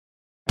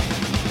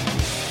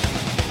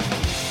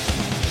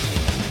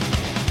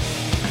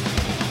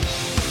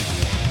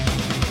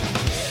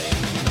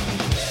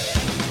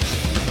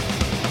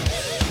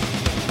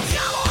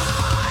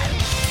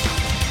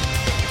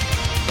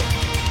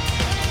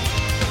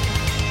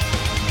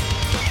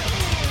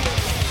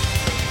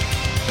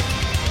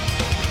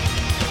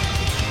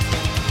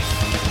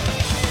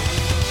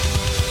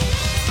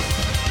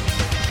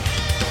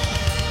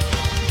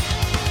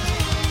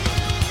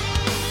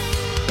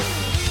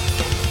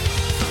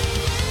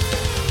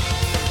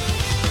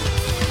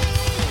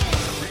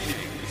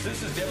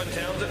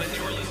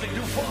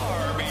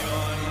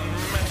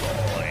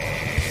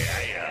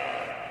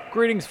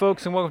Greetings,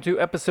 folks, and welcome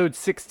to episode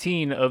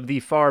 16 of the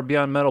Far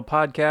Beyond Metal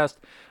podcast.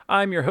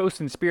 I'm your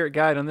host and spirit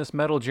guide on this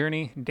metal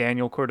journey,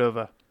 Daniel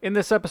Cordova. In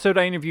this episode,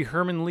 I interview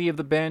Herman Li of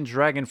the band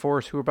Dragon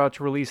Force, who are about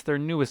to release their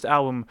newest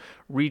album,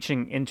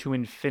 Reaching into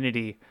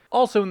Infinity.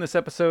 Also in this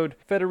episode,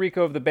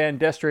 Federico of the band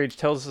Destrage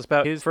tells us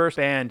about his first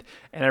band,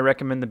 and I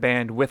recommend the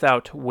band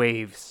Without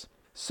Waves.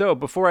 So,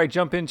 before I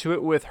jump into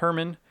it with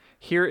Herman,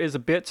 here is a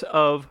bit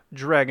of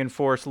Dragon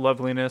Force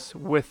loveliness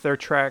with their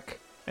track,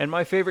 and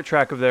my favorite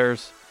track of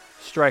theirs,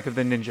 Strike of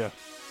the Ninja.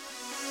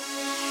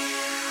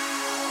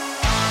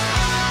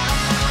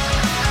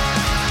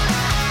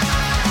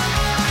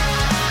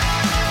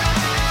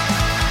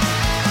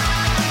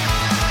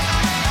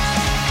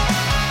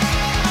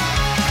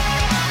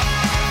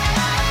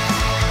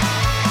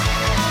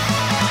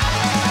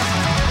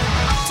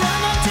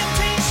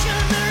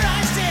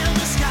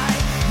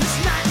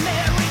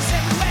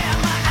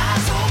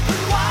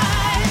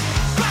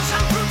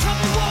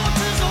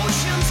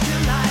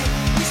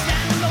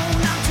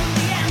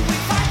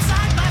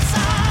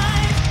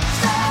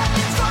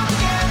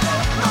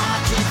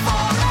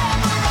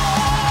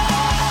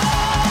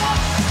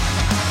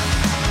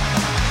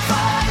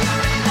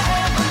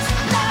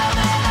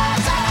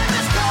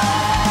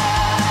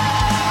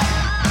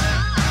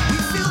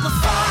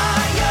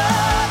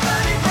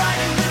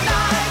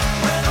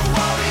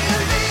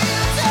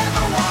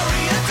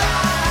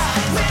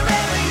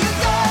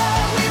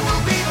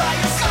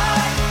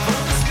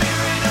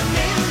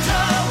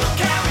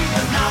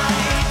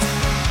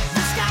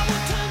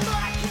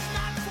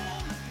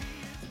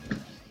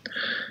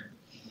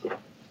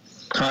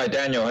 Hi,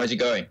 Daniel. How's it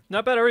going?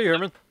 Not bad, how are you,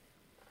 Herman?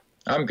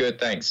 I'm good,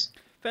 thanks.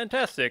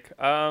 Fantastic.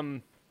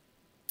 Well,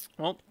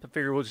 I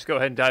figure we'll just go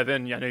ahead and dive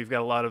in. I know you've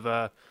got a lot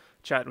of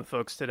chatting with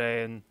folks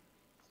today and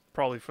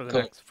probably for the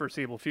next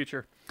foreseeable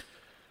future.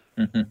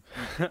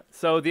 Mm-hmm.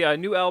 So the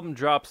new album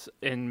drops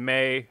in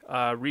May,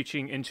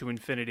 Reaching into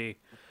Infinity.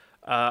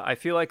 I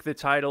feel like the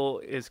title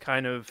is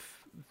kind of,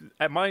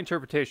 at my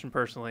interpretation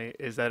personally,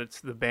 is that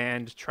it's the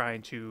band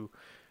trying to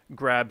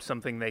grab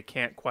something they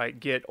can't quite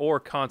get or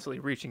constantly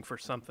reaching for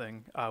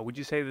something. Would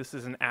you say this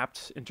is an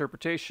apt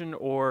interpretation,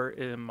 or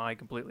am I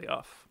completely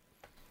off?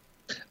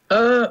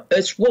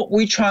 It's what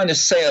we're trying to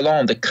say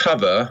along the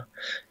cover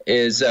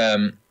is,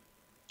 the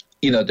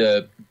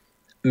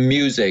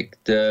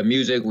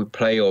music we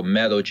play, or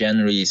metal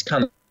generally, is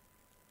kind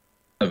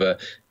of a,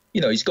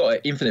 it's got an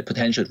infinite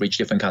potential to reach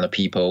different kind of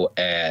people,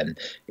 and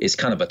it's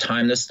kind of a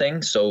timeless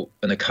thing. So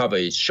on the cover,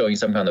 it's showing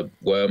some kind of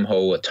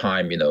wormhole or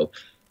time,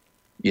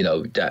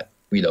 that,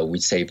 we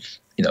say,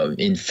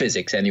 in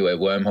physics anyway,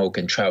 wormhole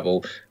can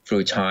travel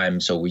through time.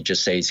 So we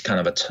just say it's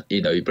kind of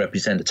it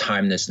represents the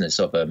timelessness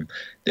of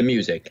the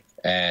music,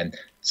 and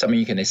something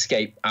you can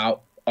escape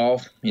out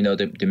of,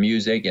 the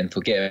music, and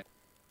forget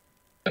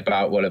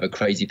about whatever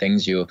crazy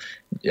things you're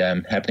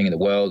happening in the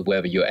world,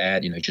 wherever you're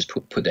at, just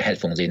put the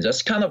headphones in.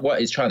 That's kind of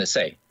what it's trying to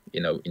say,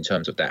 in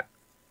terms of that.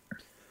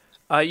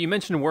 You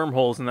mentioned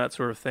wormholes and that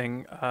sort of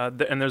thing,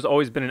 and there's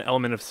always been an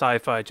element of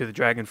sci-fi to the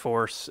Dragon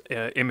Force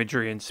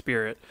imagery and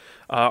spirit.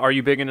 Are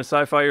you big into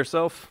sci-fi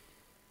yourself?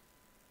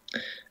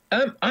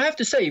 I have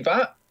to say,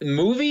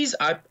 movies,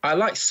 I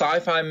like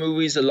sci-fi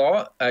movies a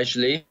lot,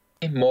 actually,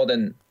 more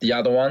than the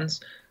other ones.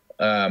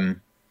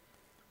 And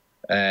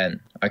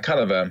I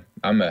kind of,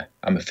 I'm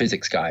a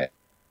physics guy,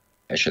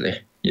 actually.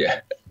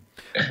 Yeah.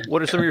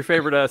 What are some of your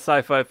favorite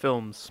sci-fi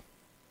films?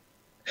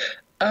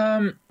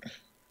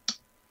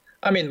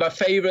 My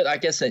favorite, I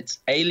guess, it's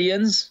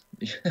Aliens.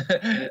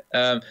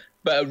 But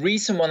a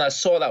recent one I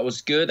saw that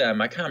was good.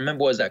 I can't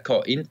remember what is that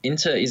called.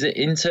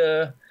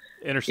 Interstellar?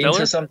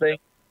 Inter something.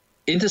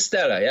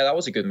 Interstellar. Yeah, that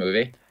was a good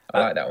movie. I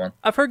like that one.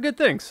 I've heard good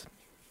things.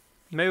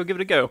 Maybe we'll give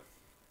it a go.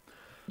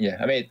 Yeah,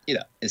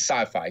 it's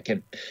sci-fi.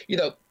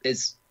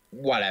 It's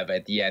whatever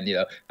at the end.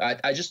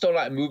 I just don't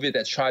like a movie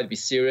that try to be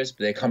serious,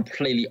 but they're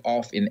completely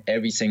off in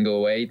every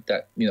single way.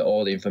 That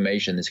all the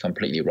information is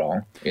completely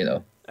wrong.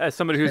 As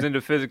somebody who's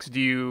into physics, do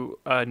you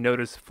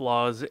notice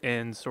flaws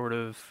in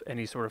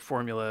any sort of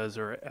formulas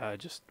or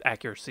just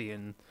accuracy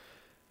in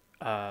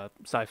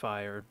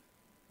sci-fi or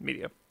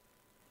media?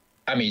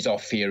 It's all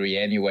theory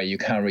anyway. You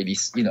can't really,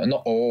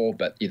 not all,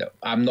 but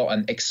I'm not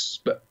an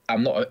expert.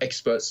 I'm not an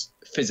expert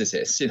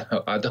physicist.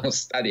 I don't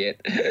study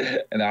it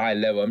at a high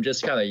level. I'm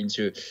just kind of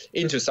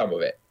into some of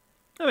it.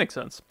 That makes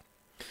sense.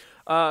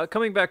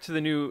 Coming back to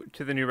the new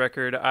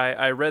record,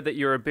 I read that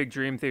you're a big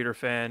Dream Theater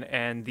fan,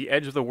 and The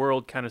Edge of the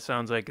World kind of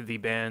sounds like the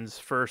band's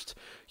first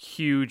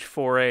huge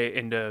foray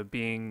into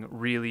being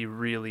really,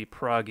 really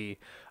proggy.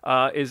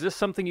 Is this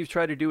something you've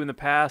tried to do in the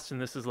past, and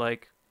this is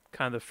like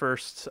kind of the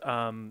first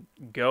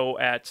go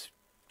at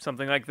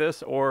something like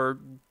this, or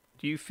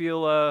do you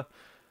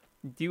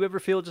ever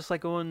feel just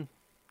like going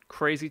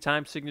crazy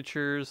time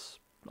signatures,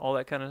 all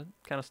that kind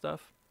of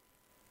stuff?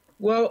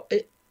 Well,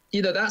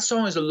 that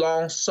song is a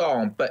long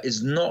song, but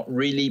it's not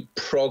really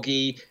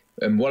proggy.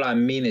 And what I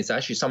mean is,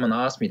 actually, someone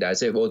asked me that. I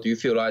said, well, do you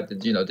feel like,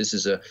 this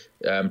is a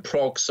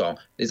prog song?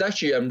 It's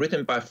actually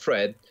written by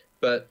Fred,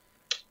 and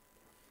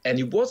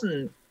it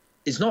wasn't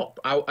it's not.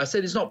 I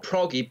said it's not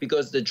proggy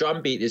because the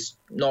drum beat is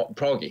not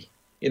proggy.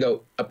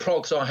 A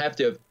prog song have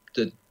to have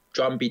the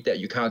drum beat that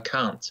you can't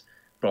count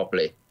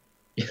properly.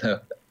 You know,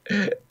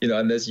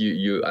 unless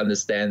you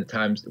understand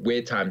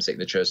weird time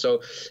signature.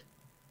 So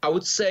I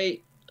would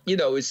say,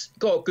 it's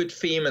got a good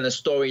theme and a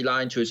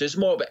storyline to it. So it's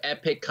more of an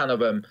epic kind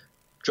of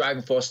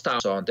Dragon Force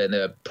style song than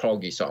a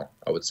proggy song,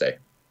 I would say.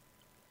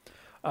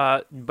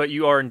 But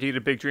you are indeed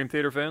a big Dream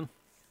Theater fan?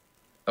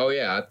 Oh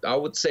yeah, I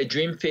would say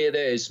Dream Theater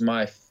is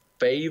my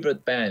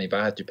favorite band if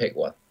I had to pick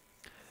one.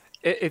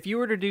 If you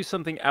were to do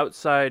something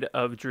outside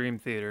of Dream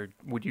Theater,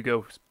 would you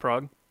go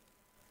prog?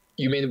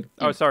 You mean?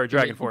 Oh, sorry,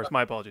 Dragon Force.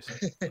 My apologies.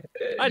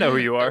 I know who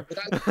you are.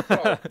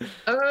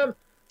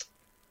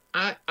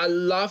 I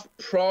love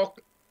prog,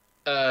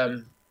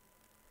 prog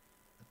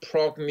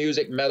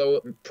music,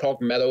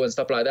 prog metal, and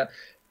stuff like that.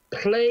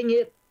 Playing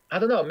it, I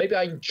don't know. Maybe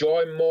I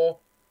enjoy more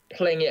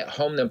playing it at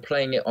home than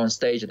playing it on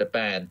stage at the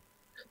band,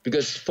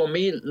 because for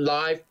me,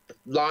 live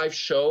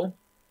show,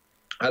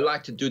 I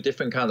like to do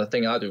different kind of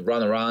thing. I like to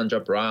run around,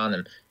 jump around,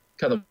 and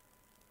kind of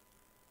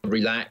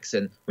relax.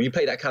 And when you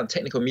play that kind of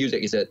technical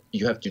music, is that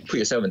you have to put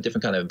yourself in a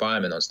different kind of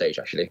environment on stage,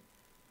 actually.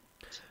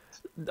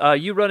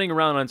 You running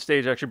around on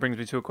stage actually brings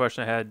me to a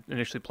question I had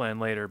initially planned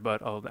later,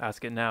 but I'll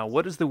ask it now.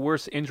 What is the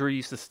worst injury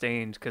you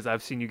sustained? Because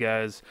I've seen you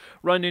guys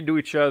run into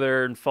each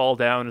other and fall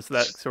down, and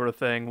that sort of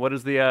thing. What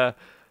is the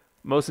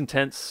most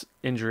intense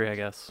injury, I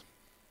guess?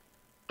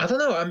 I don't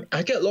know.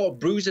 I get a lot of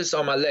bruises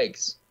on my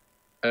legs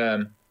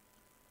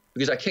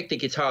because I kick the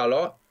guitar a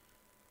lot.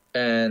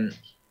 And,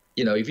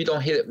 if you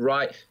don't hit it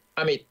right,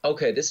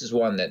 okay, this is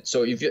one then.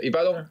 So if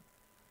I don't,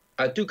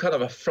 I do kind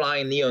of a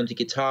flying knee on the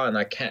guitar and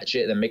I catch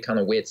it and make kind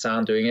of weird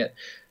sound doing it.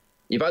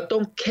 If I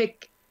don't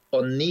kick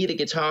or knee the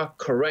guitar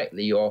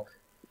correctly or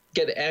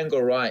get the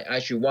angle right,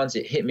 actually once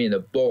it hit me in the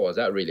balls,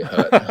 that really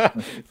hurt.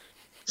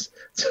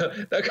 So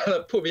that kind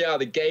of put me out of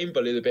the game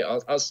for a little bit. I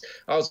was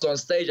on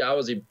stage, I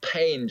was in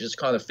pain just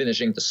kind of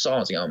finishing the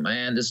song. Oh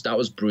man, that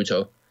was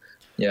brutal.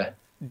 Yeah.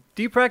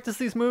 Do you practice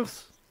these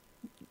moves?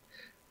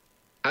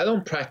 I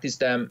don't practice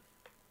them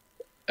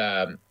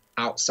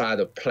outside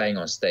of playing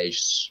on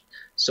stage.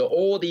 So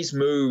all these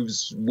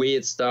moves,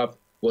 weird stuff,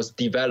 was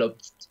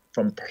developed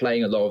from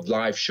playing a lot of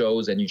live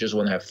shows, and you just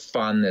want to have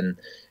fun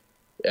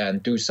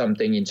and do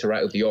something,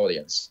 interact with the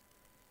audience.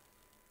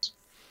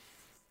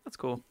 That's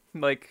cool.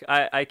 Like,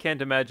 I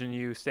can't imagine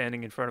you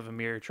standing in front of a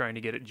mirror trying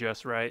to get it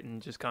just right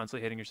and just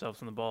constantly hitting yourselves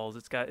in the balls.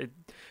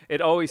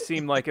 It always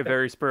seemed like a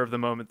very spur of the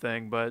moment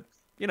thing, but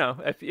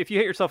if you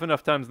hit yourself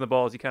enough times in the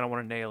balls, you kind of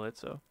want to nail it.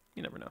 So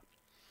you never know.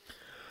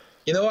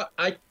 You know what?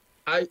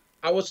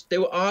 They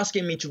were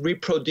asking me to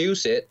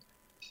reproduce it,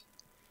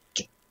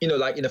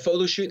 like in a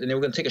photo shoot, and they were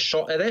going to take a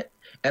shot at it,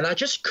 and I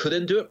just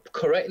couldn't do it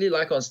correctly,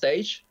 like on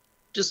stage,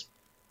 just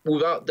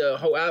without the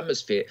whole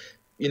atmosphere.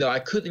 I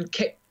couldn't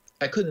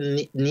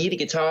knee the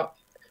guitar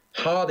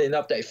hard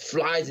enough that it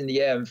flies in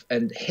the air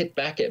and hit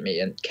back at me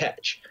and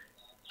catch.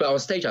 But on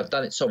stage, I've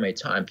done it so many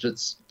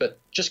times, but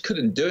just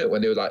couldn't do it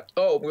when they were like,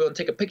 "Oh, we want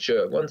to take a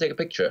picture. We want to take a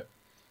picture."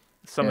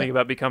 Something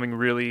about becoming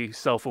really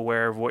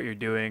self-aware of what you're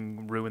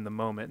doing ruin the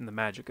moment and the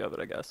magic of it,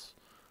 I guess.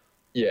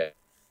 Yeah.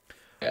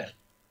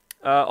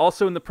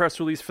 Also in the press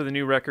release for the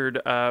new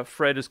record,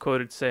 Fred is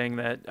quoted saying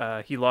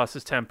that he lost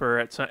his temper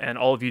and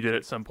all of you did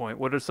at some point.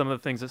 What are some of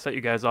the things that set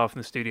you guys off in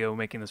the studio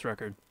making this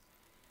record?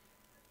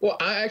 Well,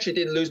 I actually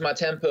didn't lose my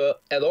temper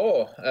at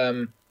all.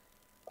 I'm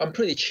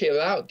pretty chilled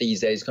out these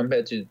days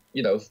compared to,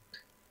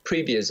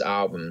 previous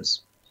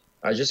albums.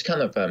 I just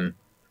kind of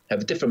have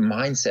a different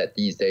mindset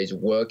these days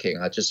working.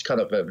 I just kind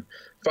of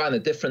find a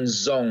different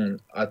zone,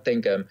 I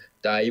think, that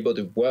are able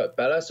to work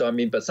better. So,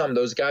 but some of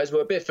those guys were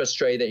a bit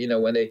frustrated,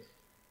 when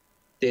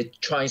they're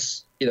trying,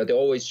 they're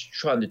always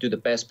trying to do the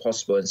best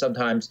possible. And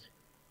sometimes,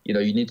 you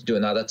need to do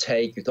another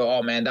take. You thought,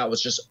 oh man, that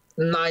was just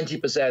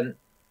 90%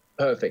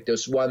 perfect. There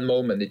was one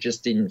moment it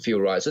just didn't feel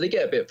right. So they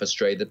get a bit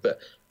frustrated. But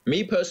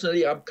me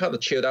personally, I'm kind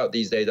of chilled out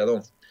these days. I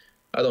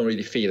don't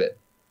really feel it.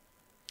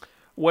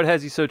 What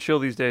has you so chill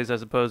these days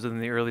as opposed to in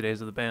the early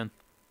days of the band?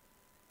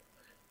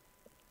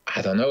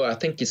 I don't know. I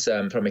think it's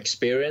from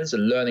experience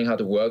and learning how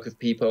to work with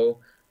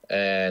people.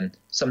 And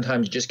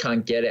sometimes you just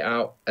can't get it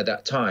out at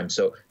that time.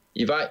 So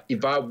if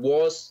I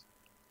was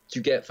to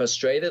get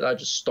frustrated, I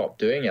just stop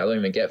doing it. I don't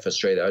even get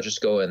frustrated. I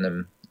just go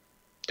and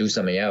do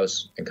something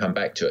else and come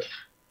back to it.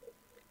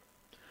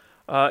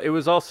 It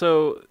was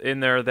also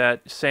in there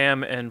that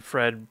Sam and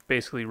Fred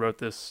basically wrote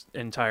this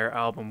entire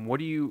album. What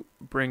do you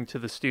bring to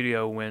the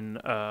studio when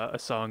a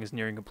song is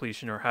nearing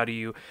completion, or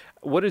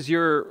what is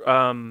your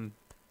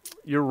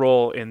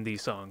role in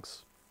these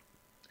songs?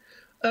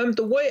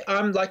 The way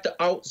I'm like the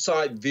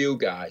outside view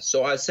guy.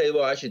 So I say,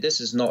 well, actually,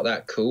 this is not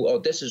that cool, or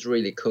this is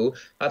really cool.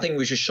 I think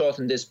we should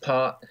shorten this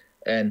part.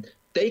 And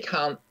they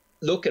can't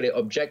look at it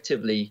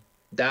objectively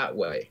that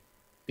way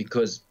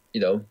because,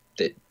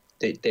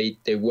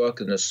 they work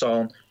on a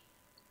song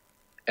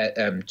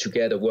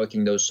together,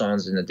 working those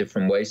songs in a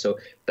different way. So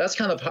that's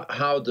kind of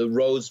how the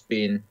road's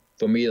been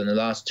for me on the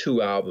last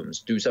two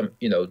albums. Do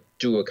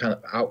a kind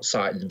of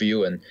outside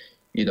view and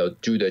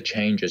do the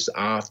changes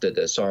after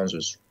the songs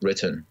was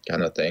written,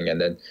 kind of thing.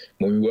 And then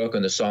when we work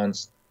on the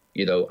songs,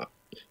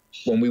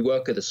 when we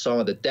work at the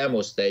song at the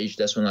demo stage,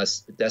 that's when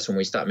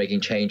we start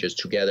making changes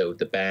together with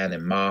the band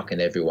and Mark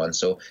and everyone.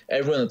 So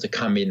everyone has to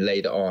come in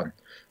later on.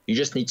 You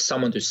just need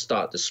someone to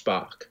start the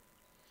spark.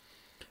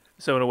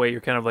 So in a way, you're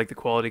kind of like the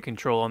quality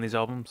control on these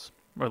albums,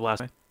 or the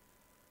last.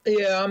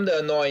 Yeah, I'm the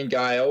annoying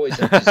guy. I always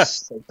have to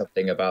say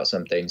something about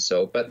something.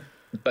 So, but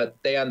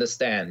they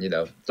understand.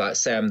 Like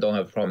Sam don't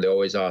have a problem. They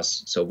always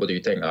ask, so what do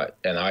you think?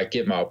 And I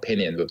give my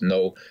opinion with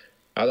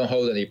I don't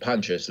hold any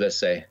punches. Let's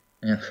say.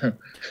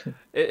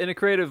 In a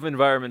creative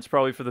environment, it's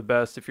probably for the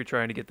best if you're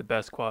trying to get the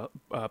best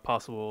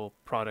possible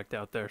product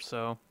out there.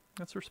 So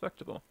that's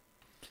respectable.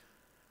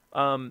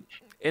 In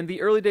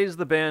the early days of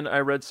the band, I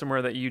read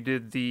somewhere that you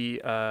did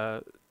the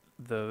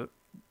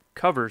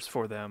covers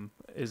for them.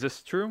 Is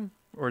this true,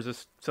 or is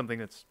this something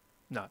that's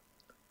not?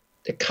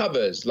 The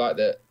covers, like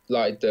the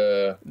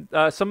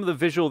some of the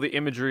visual, the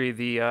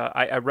imagery.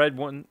 I read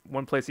one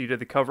place that you did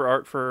the cover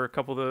art for a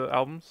couple of the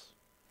albums.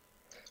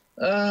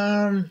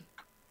 I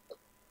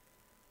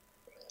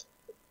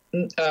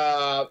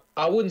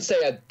wouldn't say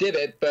I did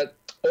it, but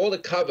all the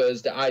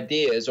covers, the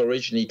ideas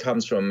originally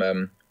comes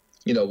from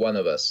one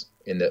of us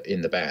in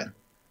the band.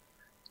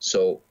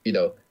 So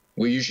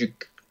we usually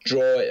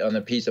draw it on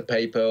a piece of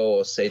paper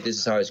or say this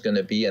is how it's going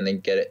to be, and then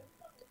get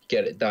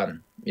it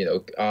done.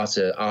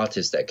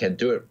 Artists that can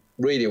do it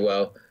really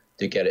well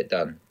to get it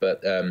done.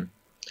 But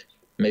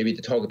maybe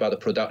to talk about the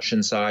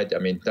production side, I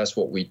mean that's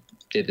what we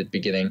did at the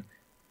beginning.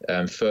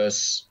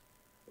 First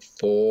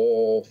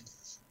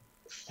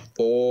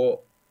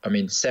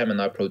Sam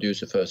and I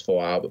produced the first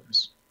 4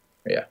 albums.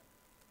 Yeah.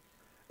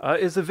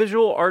 Is the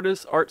visual art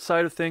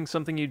side of things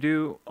something you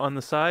do on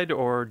the side,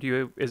 or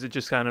is it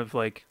just kind of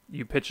like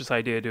you pitch this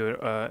idea to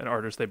an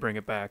artist, they bring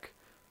it back?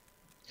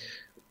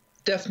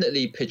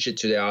 Definitely pitch it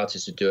to the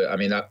artist to do it. I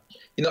mean, I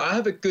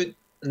have a good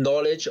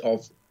knowledge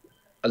of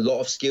a lot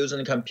of skills on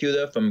the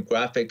computer, from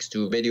graphics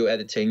to video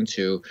editing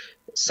to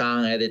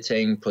sound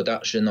editing,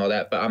 production, all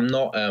that. But I'm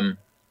not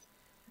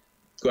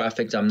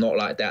graphics. I'm not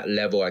like that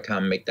level. I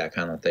can't make that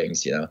kind of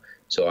things,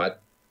 So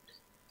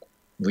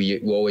we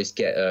always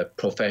get a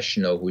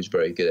professional who's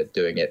very good at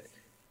doing it.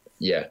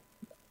 Yeah,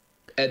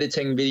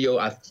 editing video.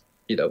 I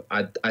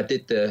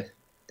did the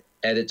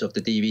edits of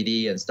the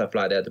DVD and stuff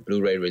like that, the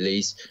Blu-ray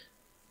release.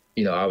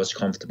 I was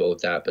comfortable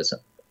with that. But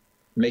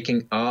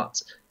making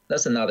art,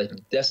 that's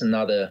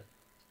another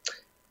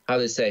how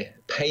to say,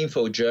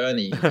 painful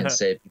journey, you can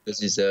say,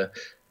 because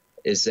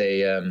it's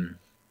a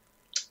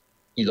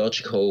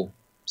illogical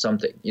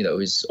something.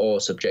 It's all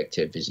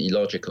subjective. It's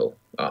illogical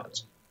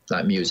art,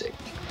 like music.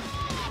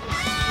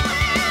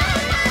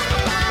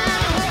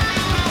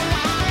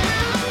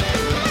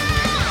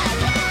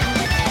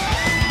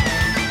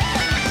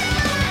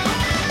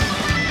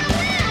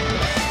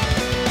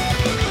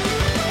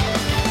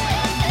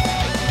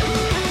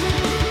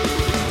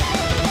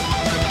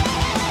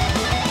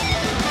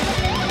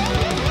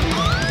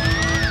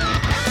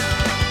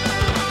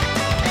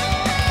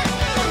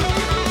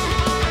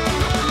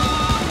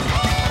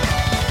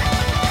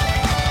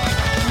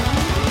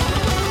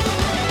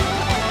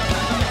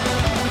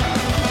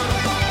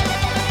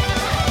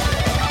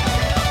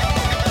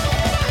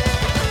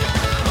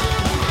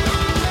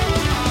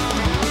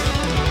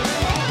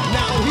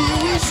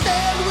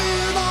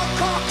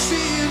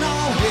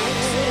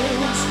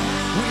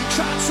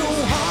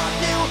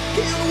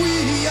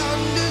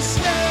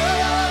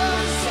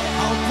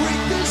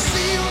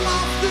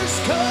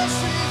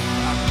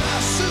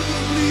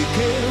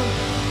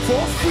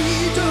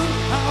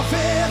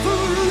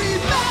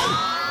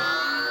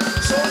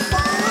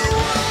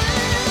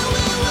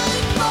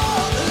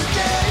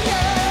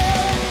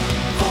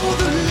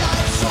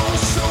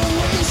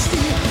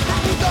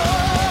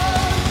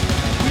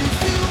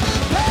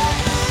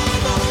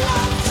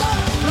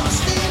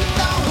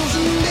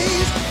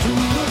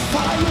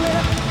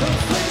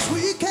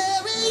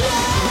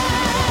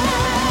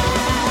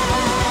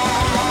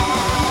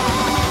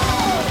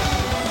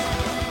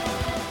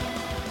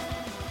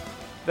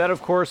 That,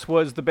 of course,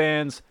 was the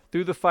band's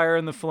Through the Fire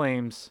and the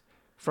Flames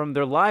from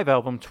their live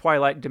album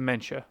Twilight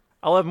Dementia.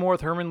 I'll have more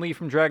with Herman Li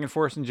from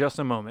DragonForce in just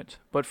a moment,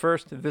 but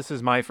first, this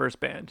is my first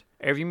band.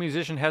 Every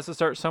musician has to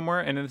start somewhere,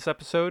 and in this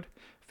episode,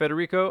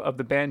 Federico of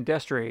the band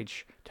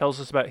Destrage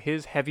tells us about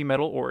his heavy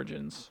metal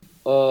origins.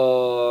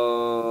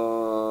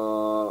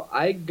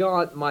 I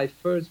got my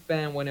first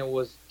band when I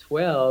was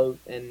 12,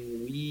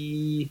 and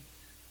we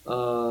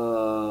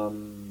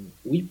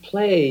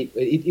played.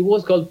 It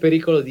was called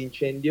Pericolo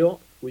d'Incendio,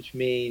 which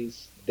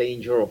means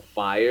danger of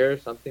fire,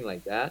 something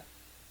like that.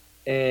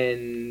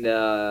 And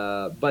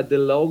but the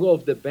logo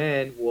of the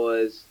band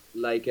was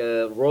like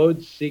a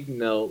road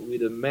signal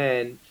with a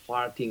man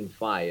farting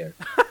fire.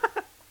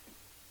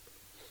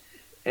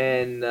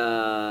 and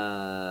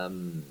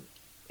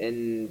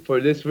for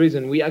this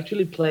reason, we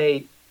actually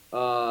played.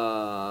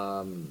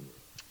 How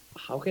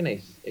can I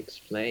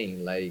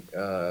explain? Like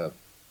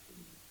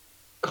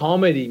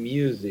comedy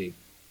music,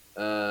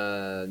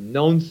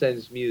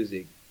 nonsense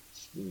music,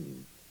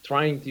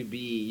 trying to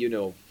be,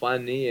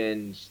 funny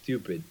and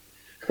stupid.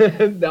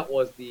 That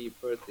was the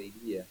first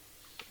idea.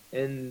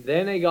 And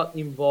then I got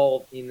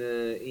involved in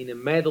a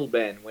metal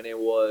band when I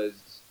was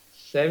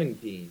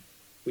 17,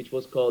 which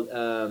was called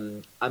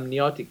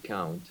Amniotic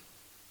Count,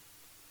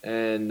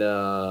 and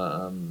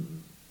I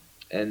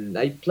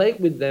played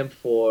with them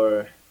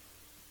for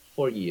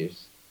 4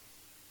 years,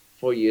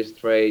 4 years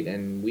straight,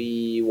 and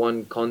we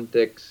won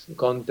contest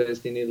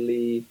in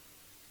Italy,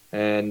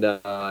 and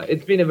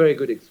it's been a very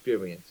good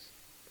experience,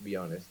 to be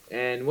honest.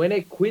 And when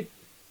I quit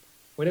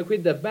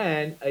the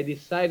band, I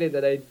decided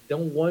that I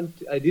didn't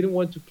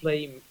want to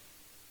play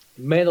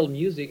metal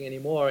music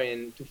anymore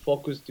and to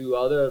focus to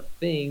other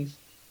things.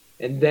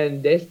 And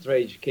then Death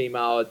Rage came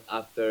out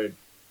after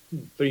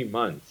 3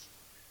 months.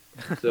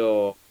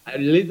 So I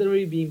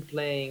literally been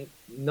playing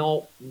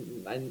no,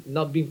 I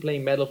not been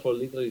playing metal for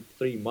literally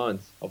 3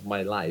 months of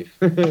my life,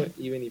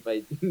 even if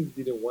I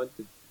didn't want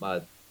to.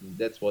 But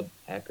that's what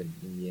happened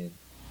in the end.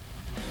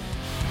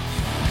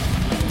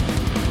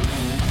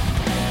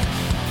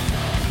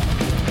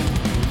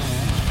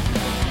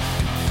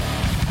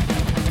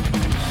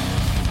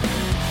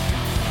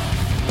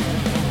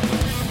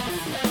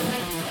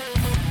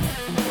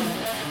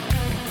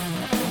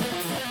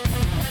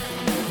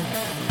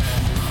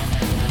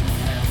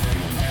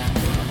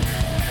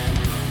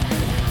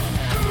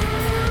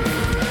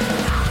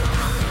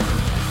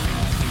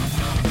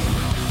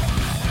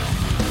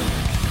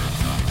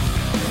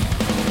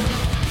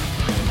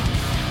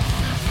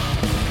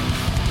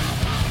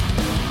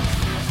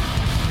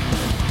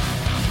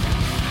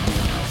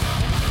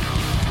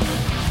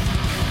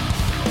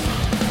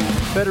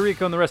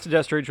 Federico and the rest of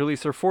Death Rage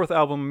released their fourth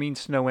album,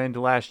 Means to No End,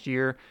 last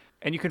year,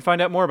 and you can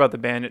find out more about the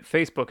band at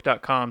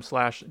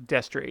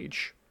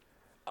facebook.com/deathrage.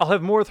 I'll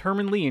have more with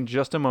Herman Li in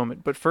just a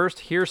moment, but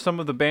first, here's some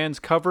of the band's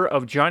cover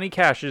of Johnny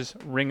Cash's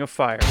Ring of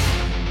Fire.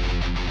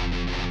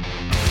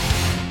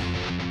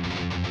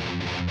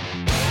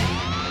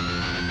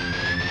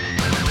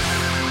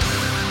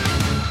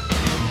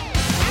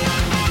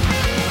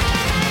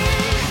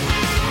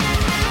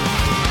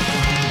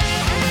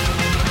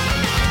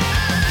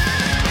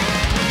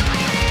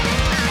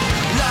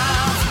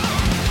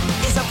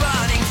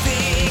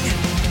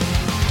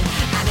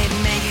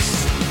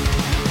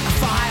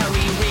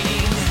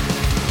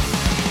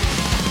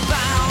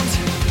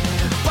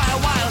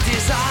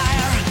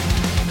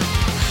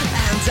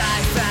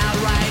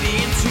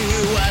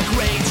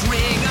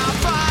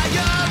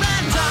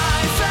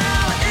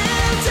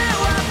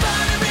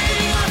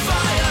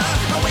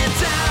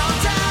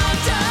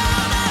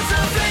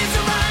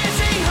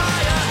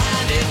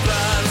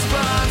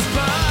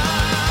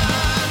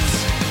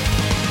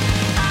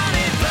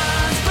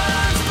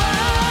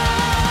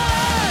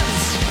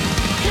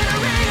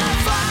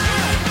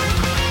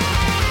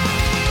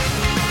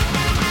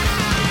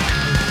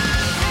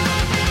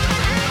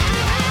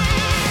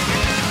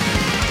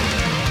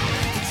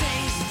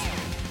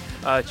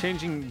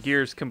 Changing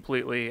gears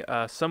completely,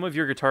 some of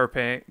your guitar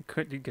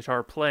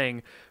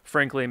playing,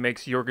 frankly,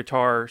 makes your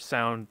guitar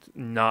sound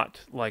not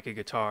like a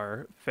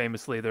guitar.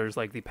 Famously, there's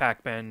like the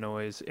Pac-Man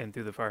noise in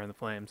Through the Fire and the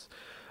Flames.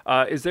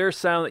 Is there a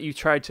sound that you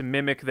tried to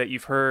mimic that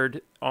you've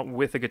heard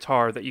with a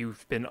guitar that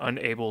you've been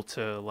unable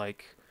to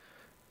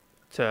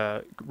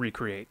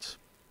recreate?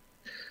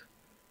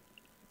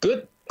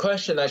 Good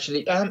question,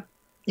 actually. I'm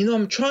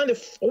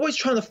always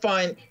trying to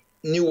find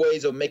new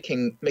ways of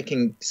making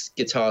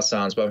guitar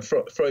sounds, but I'm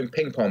throwing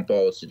ping pong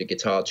balls to the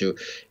guitar too.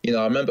 I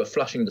remember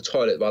flushing the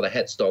toilet while the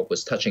headstock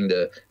was touching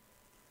the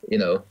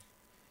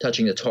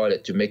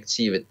toilet to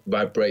see if it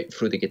vibrate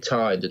through the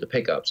guitar into the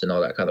pickups and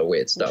all that kind of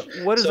weird stuff.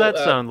 What does that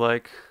sound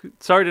like?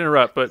 Sorry to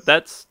interrupt, but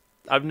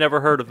I've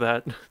never heard of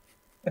that.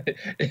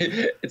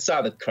 It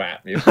sounded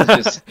crap. It was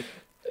just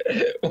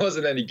it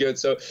wasn't any good.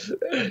 So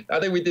I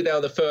think we did that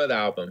on the third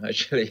album,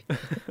 actually.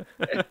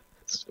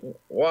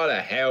 What the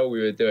hell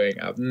we were doing,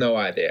 I have no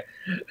idea.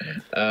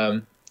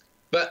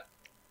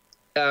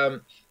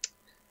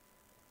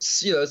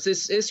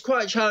 It's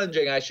quite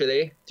challenging,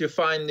 actually, to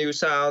find new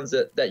sounds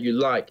that you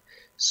like.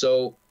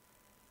 So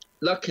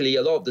luckily,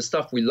 a lot of the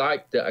stuff we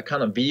like that are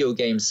kind of video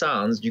game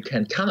sounds, you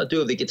can kind of do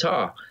with the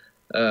guitar,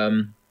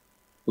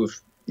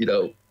 with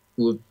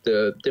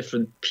the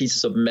different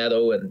pieces of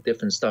metal and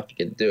different stuff you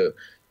can do.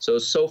 So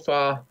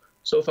far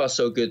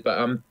so good. But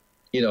I'm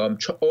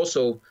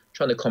also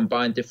trying to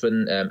combine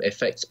different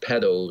effects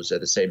pedals at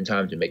the same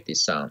time to make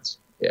these sounds.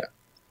 Yeah.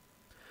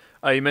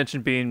 You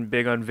mentioned being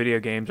big on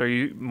video games. Are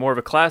you more of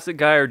a classic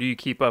guy, or do you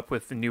keep up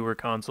with the newer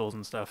consoles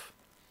and stuff?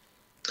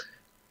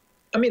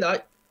 I mean,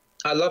 I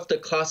love the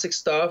classic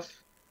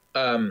stuff.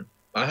 I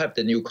have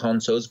the new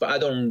consoles, but I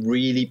don't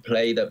really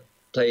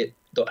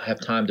don't have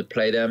time to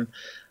play them.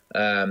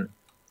 At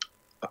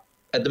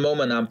the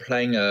moment, I'm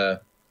playing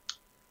a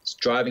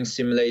driving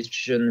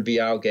simulation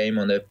VR game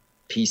on the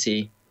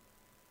PC.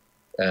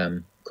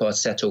 Called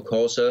Assetto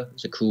Corsa.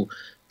 It's a cool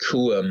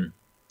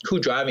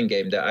driving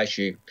game that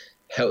actually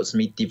helps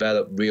me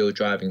develop real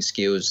driving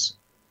skills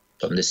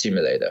from the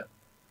simulator.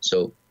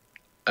 So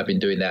I've been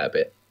doing that a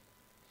bit.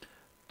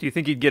 Do you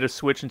think you'd get a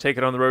Switch and take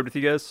it on the road with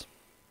you guys?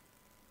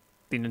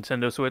 the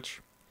Nintendo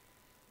Switch?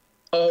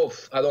 Oh,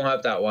 I don't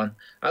have that one.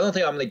 I don't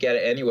think I'm gonna get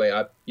it anyway.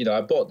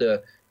 I bought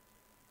the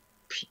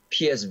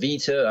PS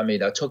Vita. I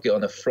mean, I took it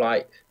on a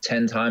flight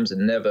 10 times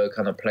and never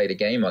kind of played a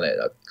game on it.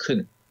 I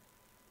couldn't,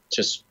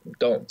 just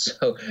don't.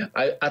 So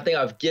I think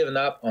I've given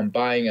up on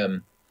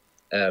buying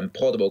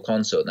portable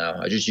console now.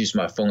 I just use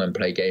my phone and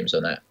play games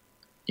on that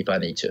if I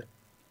need to.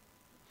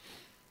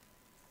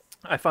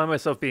 I find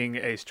myself being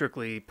a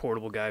strictly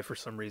portable guy for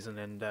some reason,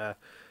 and I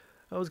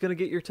was gonna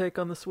get your take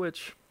on the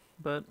Switch,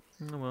 but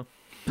oh well.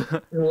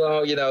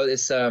 Well,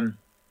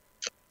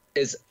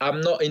 it's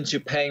I'm not into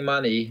paying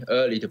money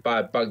early to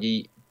buy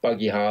buggy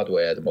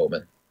hardware at the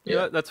moment.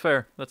 Yeah, that's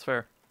fair. That's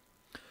fair.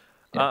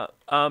 Yeah.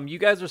 You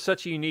guys are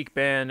such a unique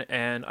band,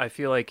 and I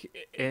feel like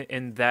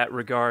in that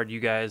regard, you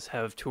guys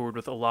have toured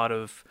with a lot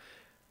of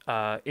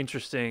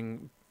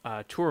interesting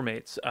tour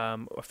mates.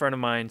 A friend of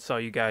mine saw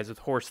you guys with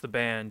Horse the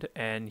Band,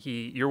 and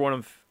you're one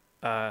of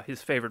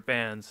his favorite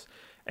bands,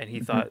 and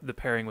he thought the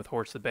pairing with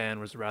Horse the Band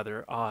was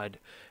rather odd.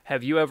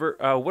 Have you ever?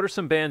 What are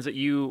some bands that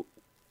you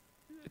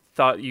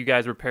thought you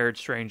guys were paired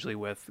strangely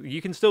with?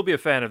 You can still be a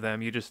fan of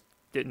them. You just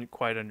didn't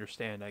quite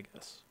understand, I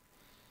guess.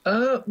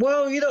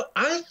 Well,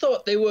 I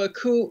thought they were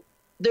cool.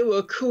 They were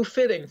a cool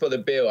fitting for the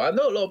bill. I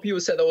know a lot of people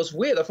said that was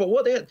weird. I thought,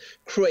 what, they had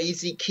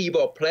crazy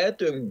keyboard player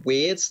doing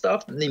weird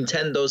stuff,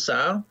 Nintendo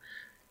style.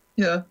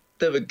 They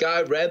have a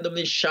guy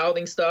randomly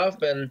shouting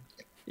stuff and,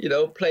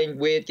 playing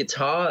weird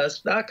guitar.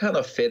 That's that kind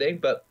of fitting,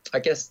 but I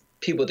guess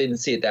people didn't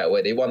see it that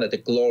way. They wanted the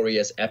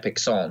glorious epic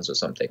songs or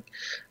something.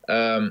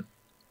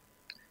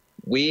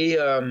 We,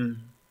 I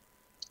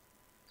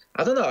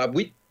don't know,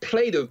 we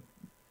played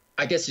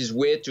I guess it's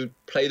weird to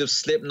play the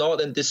Slipknot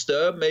and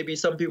Disturbed, maybe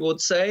some people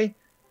would say.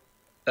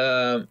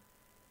 Is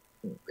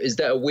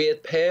that a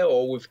weird pair?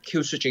 Or with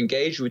Killswitch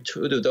Engage with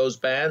two of those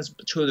bands,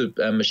 two of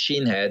the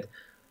Machine Head.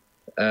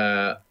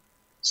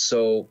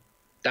 So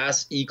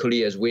that's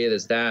equally as weird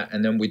as that.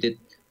 And then we did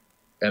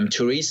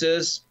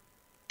Teresa's,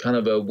 kind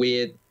of a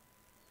weird,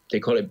 they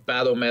call it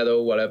battle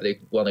metal, whatever they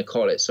want to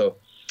call it. So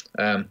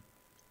I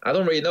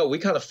don't really know. We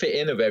kind of fit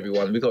in with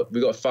everyone. We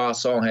got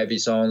fast song, heavy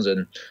songs,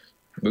 and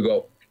we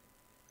got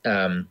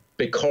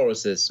big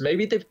choruses.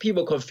 Maybe the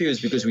people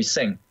confused because we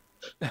sing.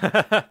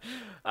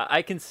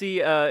 I can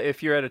see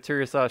if you're at a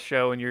Teresa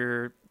show and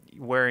you're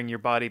wearing your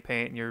body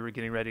paint and you're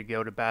getting ready to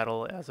go to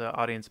battle as an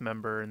audience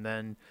member, and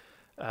then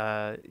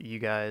you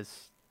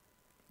guys,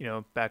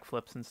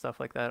 backflips and stuff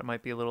like that. It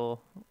might be a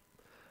little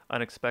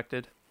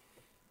unexpected.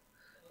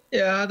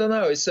 Yeah, I don't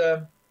know. It's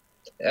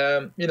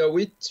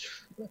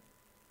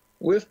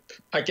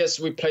I guess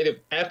we played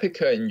with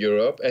Epica in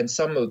Europe, and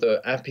some of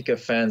the Epica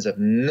fans have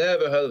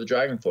never heard of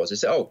Dragon Force. They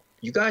say, "Oh,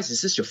 you guys,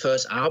 is this your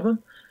first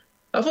album?"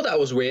 I thought that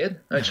was weird,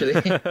 actually.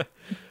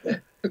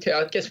 Okay,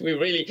 I guess we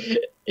really,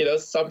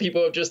 some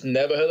people have just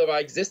never heard of our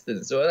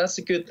existence, so that's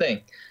a good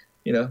thing.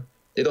 They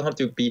don't have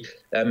to be,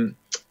 how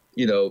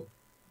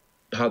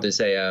to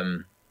say,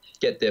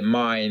 get their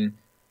mind,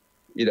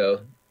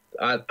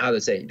 how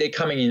to say, they're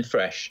coming in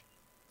fresh.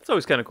 It's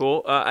always kind of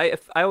cool. I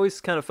always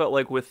kind of felt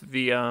like with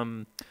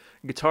the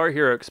Guitar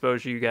Hero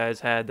exposure you guys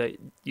had, that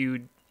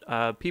you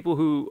people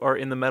who are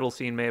in the metal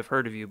scene may have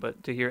heard of you,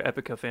 but to hear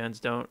Epica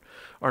fans aren't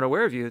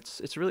aware of you,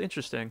 it's really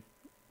interesting.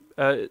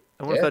 I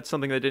wonder if that's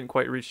something that didn't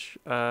quite reach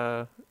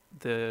the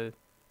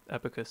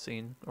Epica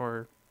scene,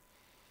 or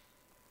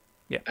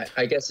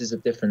I guess it's a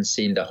different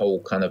scene. The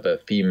whole kind of a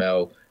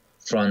female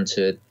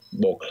fronted,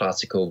 more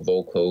classical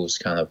vocals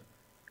kind of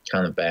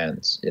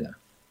bands.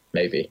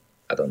 Maybe,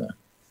 I don't know.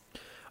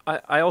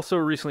 I also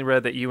recently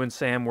read that you and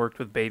Sam worked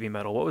with Baby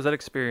Metal. What was that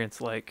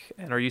experience like?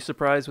 And are you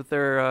surprised with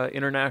their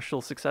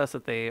international success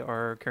that they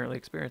are currently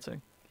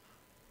experiencing?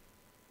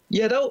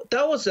 Yeah,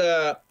 that was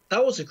a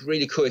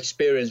really cool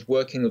experience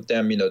working with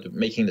them.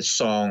 Making the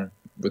song,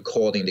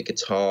 recording the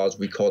guitars,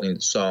 recording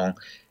the song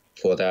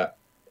for that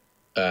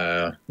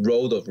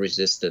Road of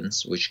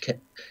Resistance,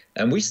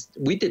 and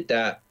we did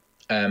that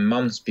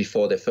months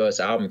before the first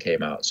album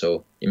came out.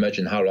 So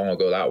imagine how long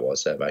ago that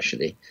was,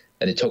 actually.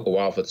 And it took a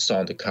while for the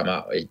song to come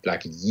out,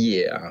 like a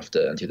year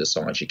after, until the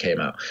song actually came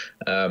out.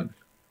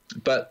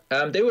 But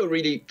they were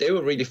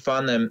really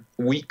fun, and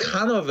we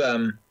kind of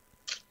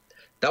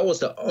that was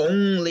the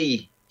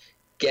only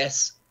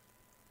guest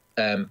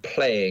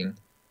playing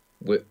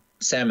with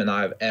Sam and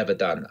I have ever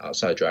done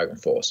outside Dragon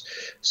Force.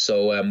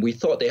 So we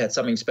thought they had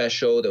something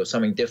special. There was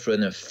something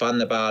different and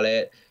fun about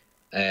it,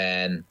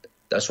 and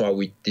that's why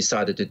we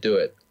decided to do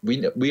it.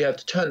 We have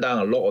to turn down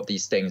a lot of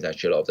these things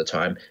actually a lot of the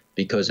time,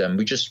 because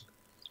we just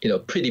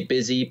pretty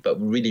busy,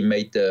 but really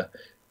made that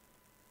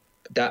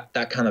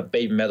kind of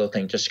baby metal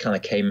thing just kind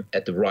of came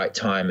at the right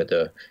time at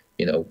the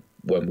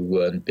when we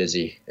weren't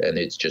busy, and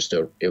it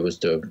was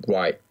the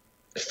right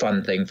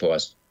fun thing for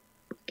us.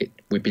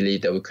 We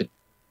believed that we could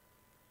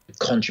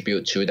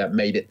contribute to that,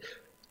 made it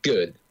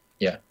good.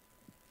 Yeah.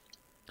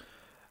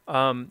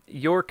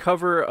 Your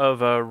cover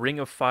of Ring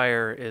of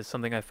Fire is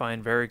something I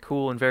find very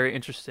cool and very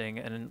interesting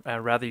and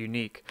rather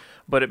unique.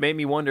 But it made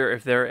me wonder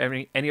if there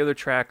are any other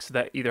tracks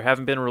that either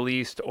haven't been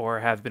released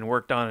or have been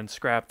worked on and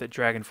scrapped that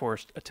Dragon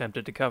Force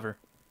attempted to cover.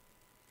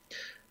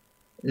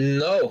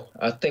 No,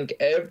 I think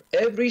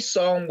every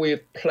song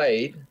we've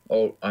played,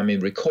 or I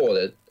mean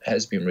recorded,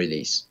 has been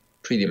released,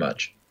 pretty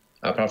much.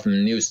 Apart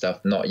from new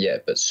stuff, not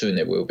yet, but soon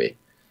it will be.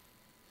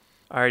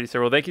 Alrighty,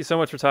 sir. Well, thank you so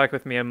much for talking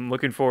with me. I'm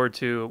looking forward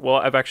to. Well,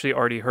 I've actually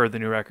already heard the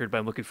new record, but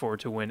I'm looking forward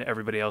to when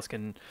everybody else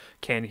can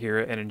hear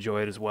it and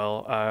enjoy it as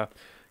well.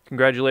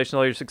 Congratulations on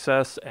all your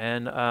success,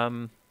 and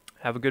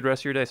have a good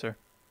rest of your day, sir.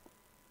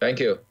 Thank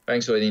you.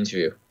 Thanks for the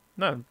interview.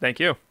 No, thank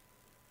you.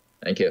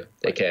 Thank you.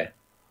 Take care.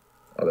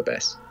 All the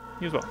best.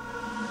 You as well.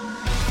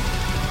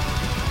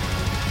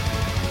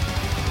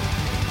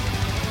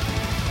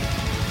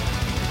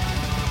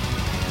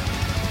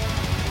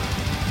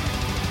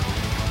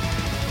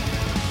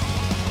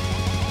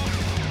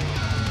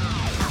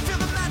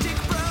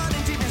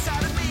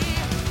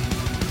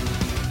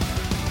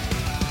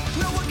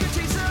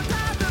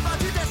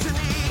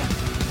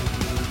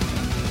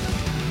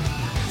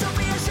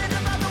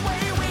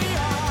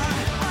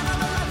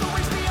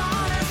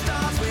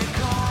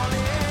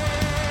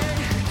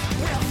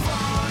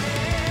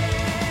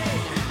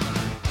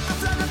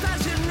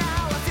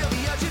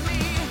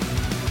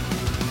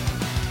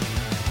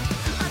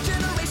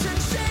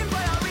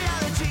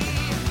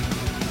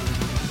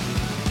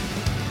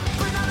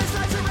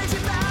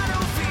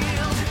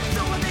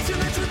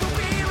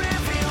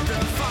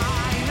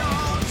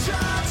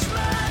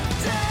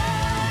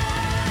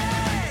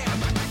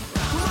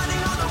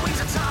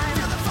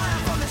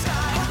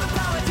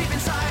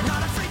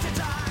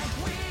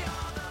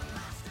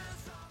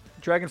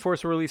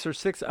 DragonForce will release their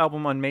 6th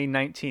album on May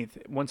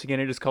 19th. Once again,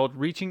 it is called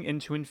Reaching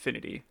into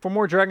Infinity. For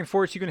more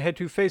DragonForce, you can head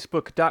to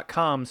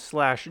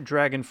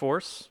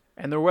facebook.com/DragonForce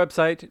and their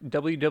website,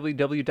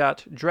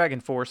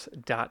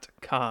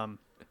 www.dragonforce.com.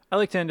 I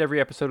like to end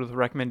every episode with a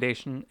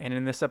recommendation, and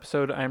in this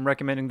episode, I am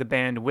recommending the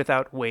band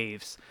Without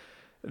Waves.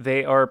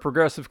 They are a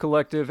progressive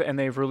collective, and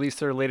they've released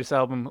their latest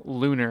album,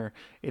 Lunar.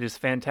 It is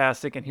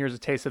fantastic, and here's a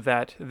taste of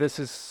that. This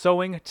is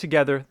Sewing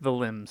Together the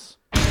Limbs.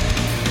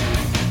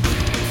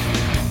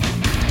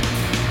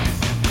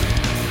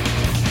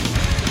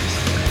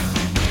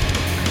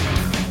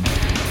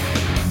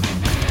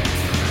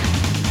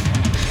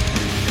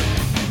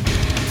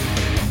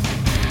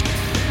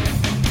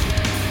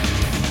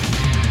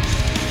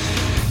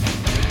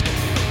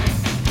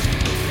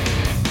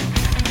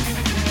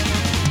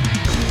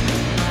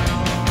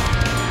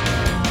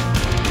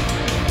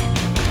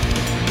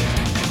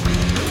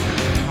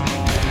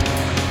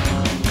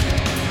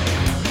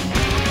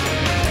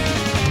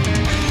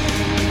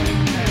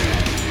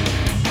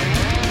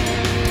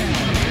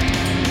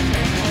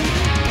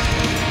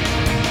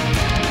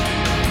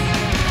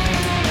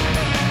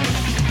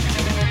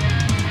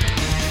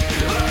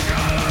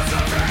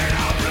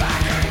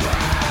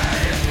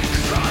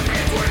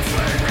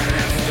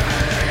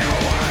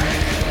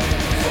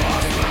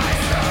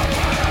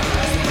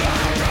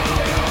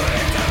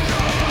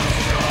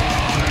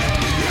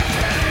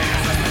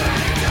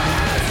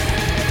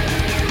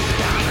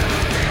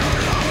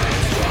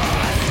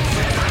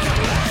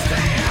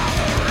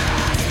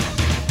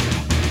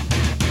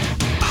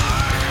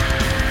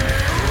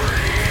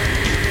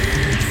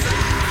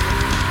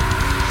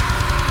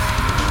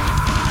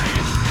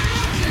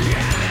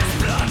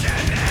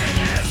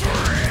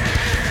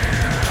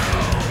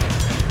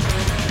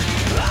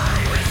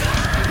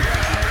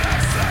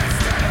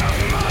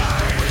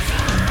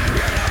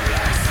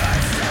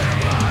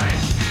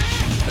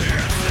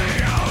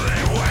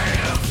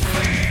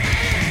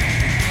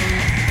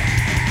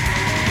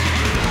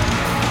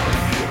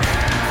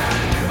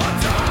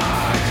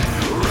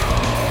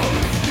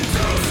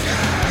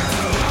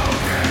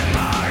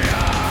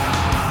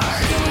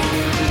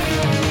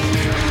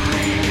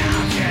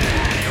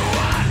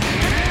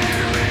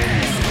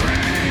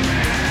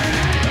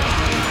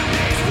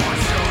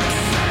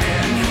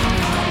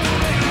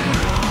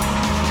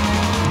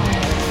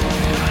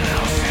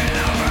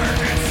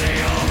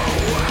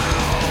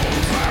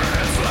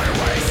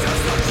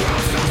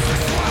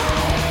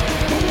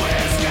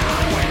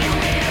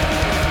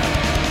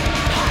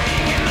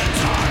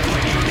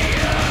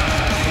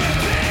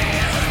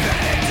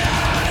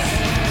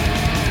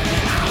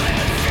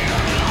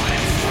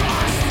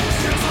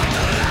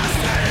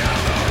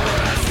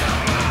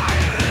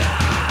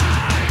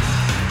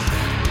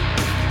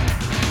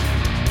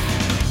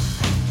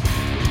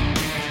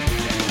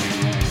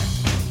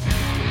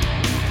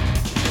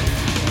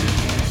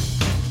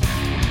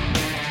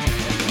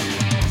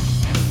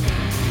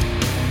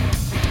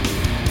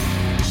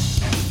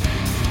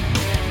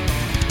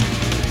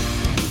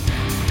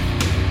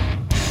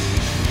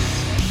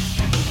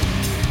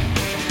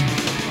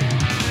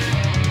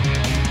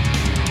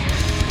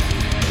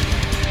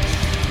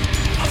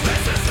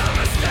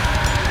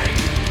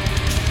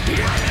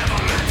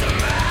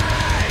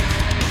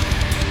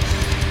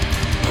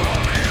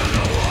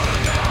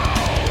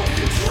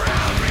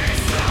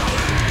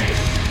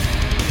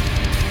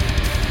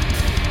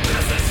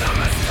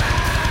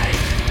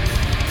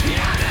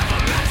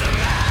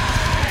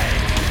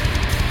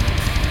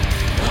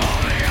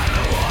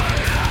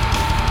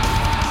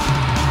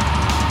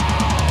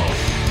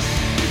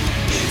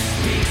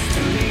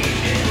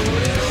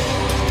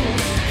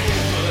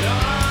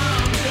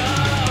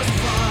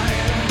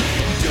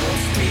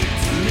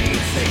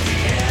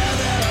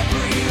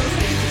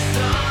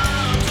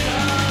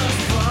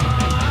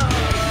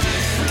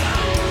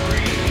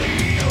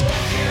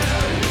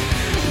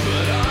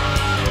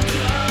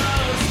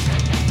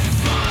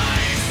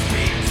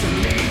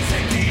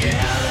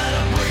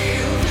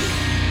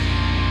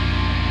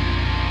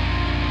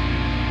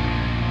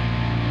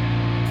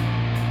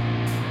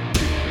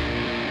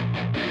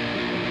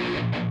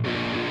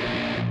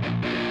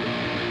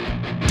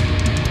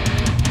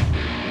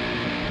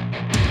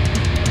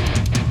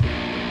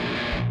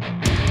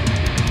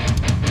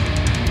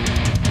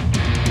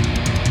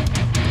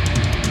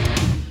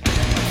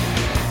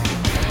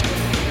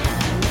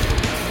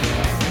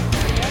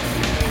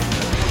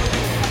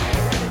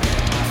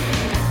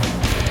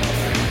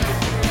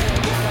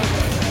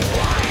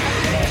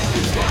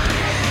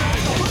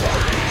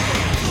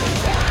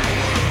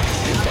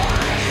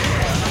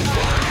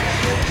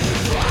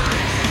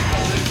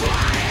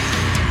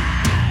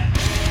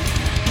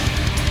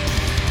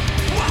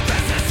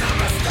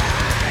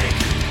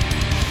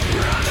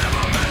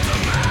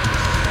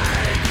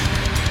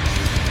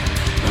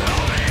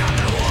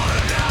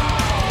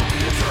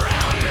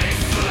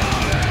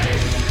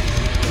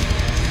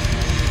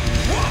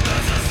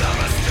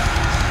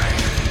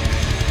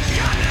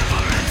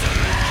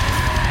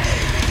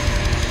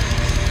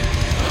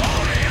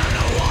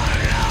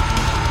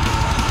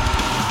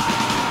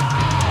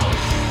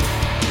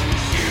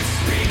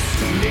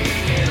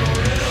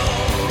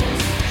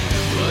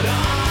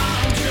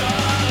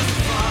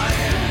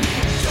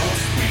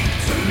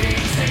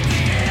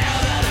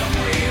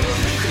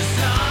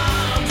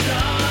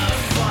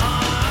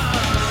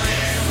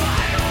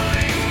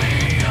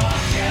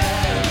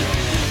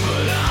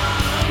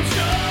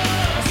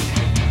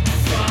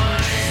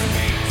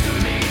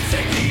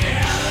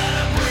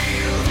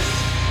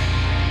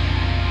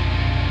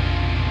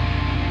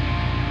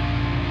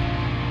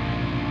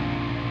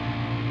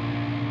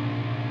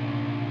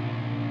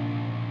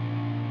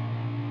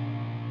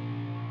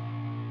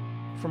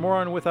 For more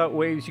on Without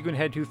Waves, you can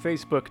head to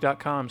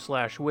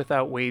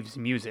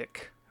facebook.com/withoutwavesmusic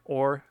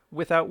or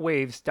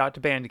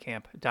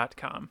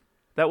withoutwaves.bandcamp.com.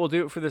 That will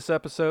do it for this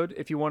episode.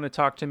 If you want to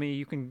talk to me,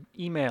 you can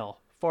email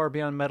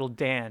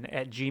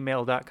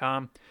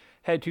farbeyondmetaldan@gmail.com.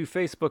 Head to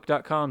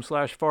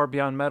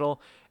facebook.com/farbeyondmetal,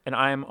 and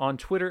I am on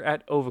Twitter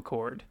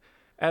 @Ovacord.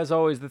 As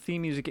always, the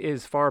theme music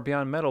is Far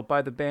Beyond Metal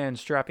by the band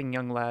Strapping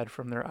Young Lad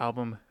from their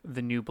album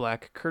The New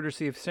Black,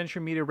 courtesy of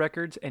Century Media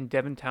Records and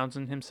Devin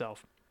Townsend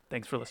himself.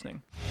 Thanks for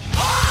listening.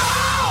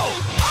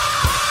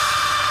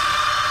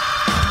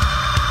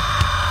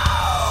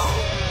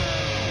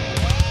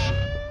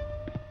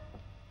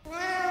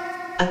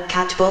 A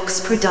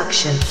Catbox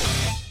production.